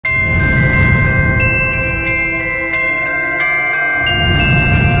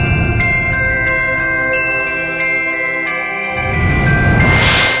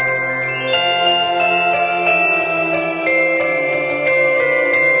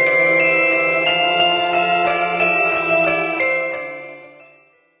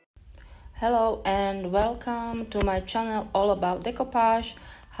welcome to my channel all about decoupage.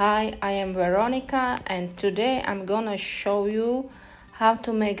 Hi, I am Veronica and today I'm gonna show you how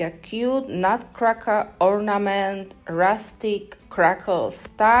to make a cute Nutcracker Ornament Rustic Crackle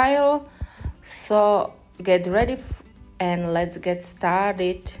style. So get ready and let's get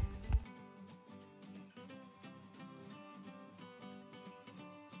started.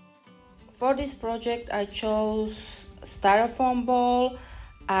 For this project I chose Styrofoam bowl.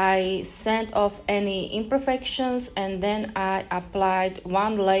 I sent off any imperfections and then I applied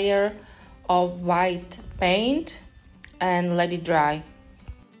one layer of white paint and let it dry.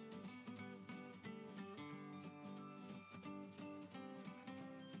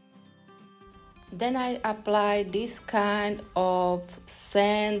 Then I applied this kind of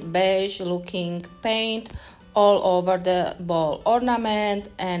sand beige looking paint all over the ball ornament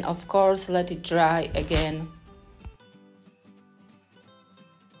and of course let it dry again.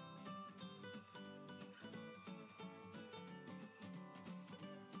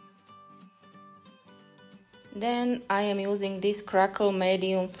 Then I am using this Crackle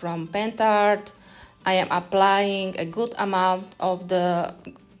medium from Pentart. I am applying a good amount of the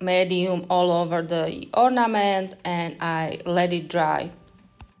medium all over the ornament and I let it dry.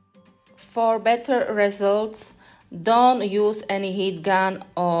 For better results, don't use any heat gun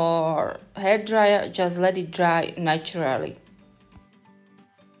or hair dryer, just let it dry naturally.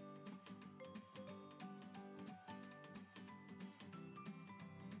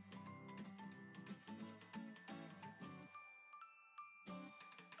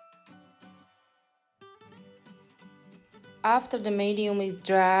 After the medium is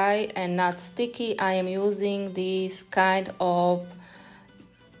dry and not sticky, I am using this kind of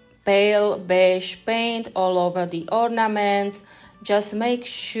pale beige paint all over the ornaments. Just make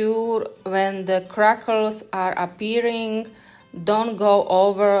sure when the crackles are appearing, don't go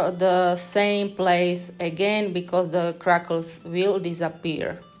over the same place again because the crackles will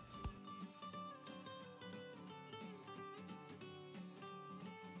disappear.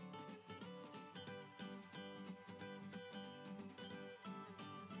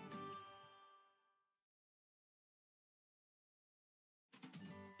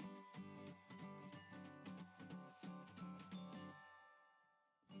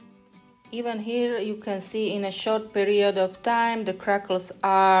 Even here you can see in a short period of time the crackles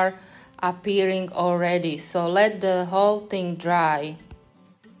are appearing already, so let the whole thing dry.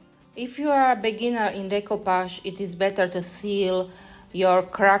 If you are a beginner in decoupage, it is better to seal your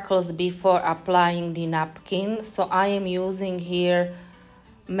crackles before applying the napkin, so I am using here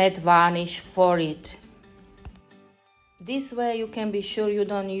matte varnish for it. This way you can be sure you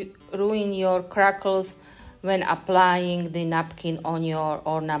don't ruin your crackles when applying the napkin on your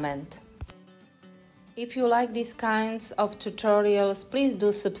ornament. If you like these kinds of tutorials, please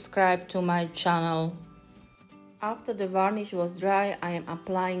do subscribe to my channel. After the varnish was dry, I am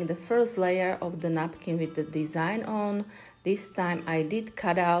applying the first layer of the napkin with the design on. This time I did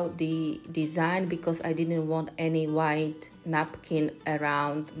cut out the design because I didn't want any white napkin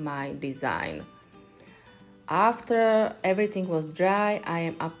around my design. After everything was dry, I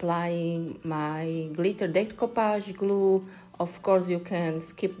am applying my glitter decoupage glue. Of course, you can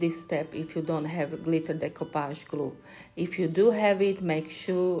skip this step if you don't have glitter decoupage glue. If you do have it, make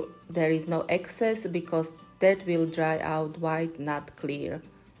sure there is no excess because that will dry out white, not clear.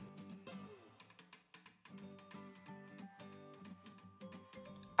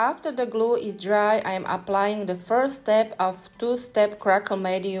 After the glue is dry, I am applying the first step of two-step crackle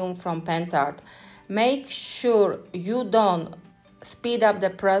medium from Pentart. Make sure you don't speed up the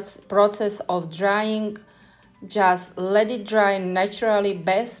process of drying. Just let it dry naturally,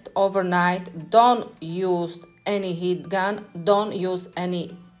 best overnight. Don't use any heat gun, don't use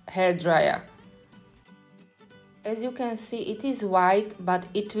any hair dryer. As you can see, it is white, but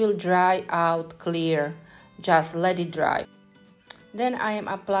it will dry out clear. Just let it dry. Then I am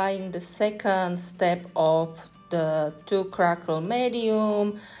applying the second step of the two crackle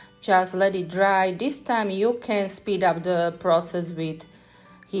medium. Just let it dry. This time you can speed up the process with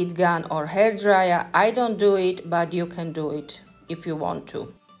heat gun or hair dryer. I don't do it, but you can do it if you want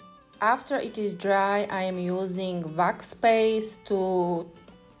to. After it is dry, I am using wax paste to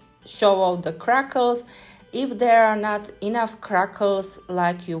show out the crackles. If there are not enough crackles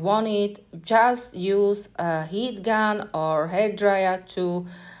like you want it, just use a heat gun or hair dryer to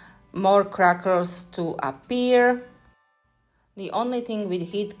more crackles to appear. The only thing with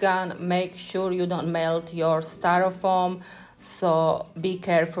heat gun, make sure you don't melt your styrofoam, so be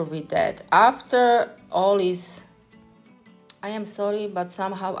careful with that. After all is, I am sorry, but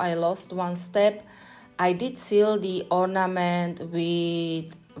somehow I lost one step. I did seal the ornament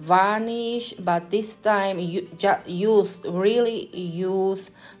with varnish, but this time you really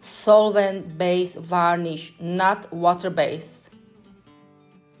use solvent based varnish, not water based.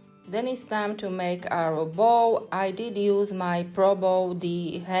 Then it's time to make our bow. I did use my Pro Bow,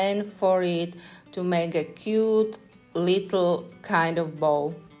 the hand for it, to make a cute little kind of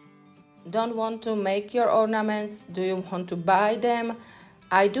bow. Don't want to make your ornaments? Do you want to buy them?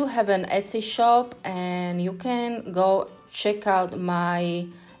 I do have an Etsy shop and you can go check out my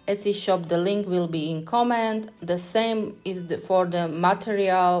Etsy shop. The link will be in comment. The same is for the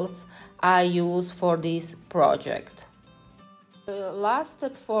materials I use for this project. The last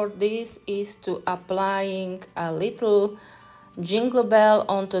step for this is to applying a little jingle bell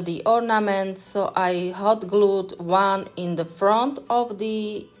onto the ornament. So I hot glued one in the front of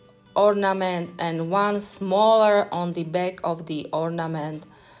the ornament and one smaller on the back of the ornament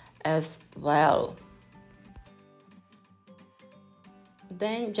as well.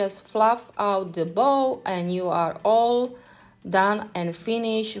 Then just fluff out the bow and you are all done and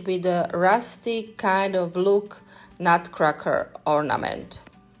finished with a rustic kind of look Nutcracker ornament.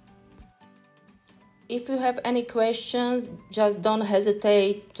 If you have any questions, just don't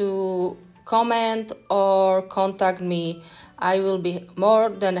hesitate to comment or contact me. I will be more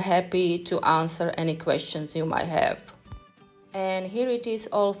than happy to answer any questions you might have. And here it is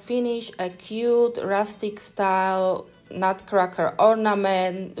all finished, a cute rustic style Nutcracker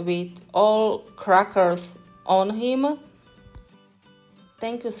ornament with all crackers on him.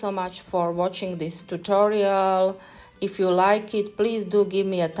 Thank you so much for watching this tutorial. If you like it, please do give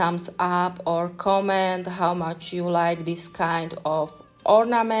me a thumbs up or comment how much you like this kind of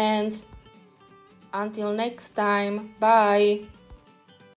ornaments. Until next time, bye!